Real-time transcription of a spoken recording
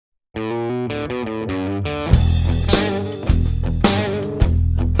A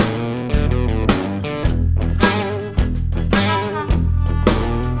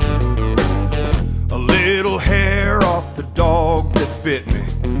little hair off the dog that bit me.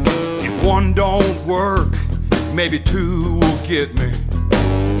 If one don't work, maybe two will get me.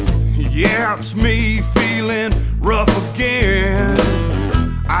 Yeah, it's me feeling rough again.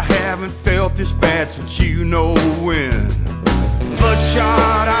 I haven't felt this bad since you know when.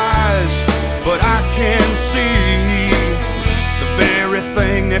 Bloodshot eyes, but I can see the very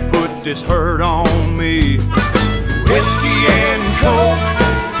thing that put this hurt on me. Whiskey and coke,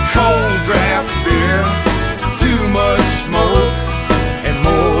 cold draft beer, too much smoke and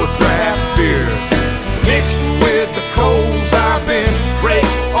more draft beer, mixed with the coals I've been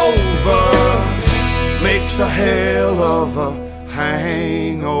raked over, makes a hell of a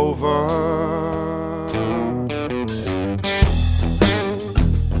hangover.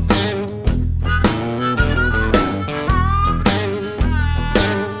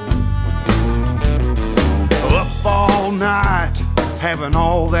 Up all night, having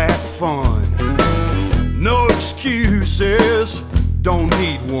all that fun. No excuses, don't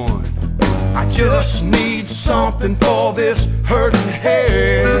need one. I just need something for this hurting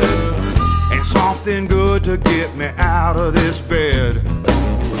head, and something good to get me out of this bed.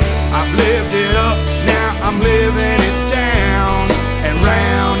 I've lived it up, now I'm living it down, and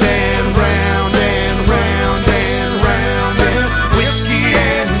round and round and round and round. And whiskey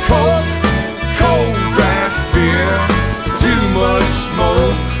and coke, cold draft beer, too much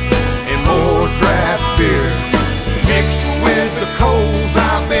smoke and more draft beer, mixed with the coals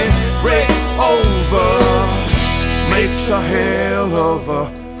I've been raked over, makes a hell of a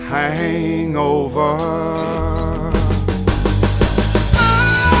hangover.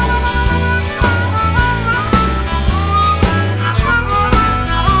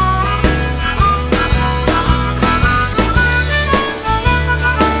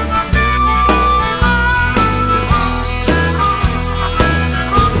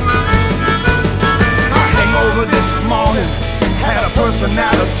 My hangover this morning had a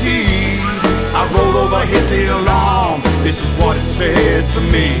personality. I rolled over, hit the alarm. This is what it said to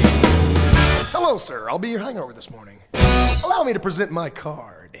me. Hello, sir. I'll be your hangover this morning. Allow me to present my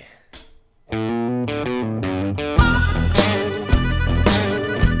card.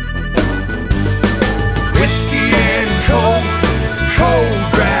 Whiskey and coke,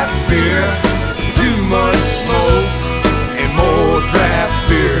 cold draft beer, too much smoke and more draft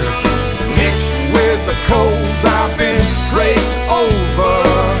beer, mixed with the coals I've been raked over,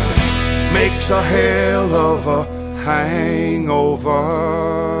 makes a hell of a hangover.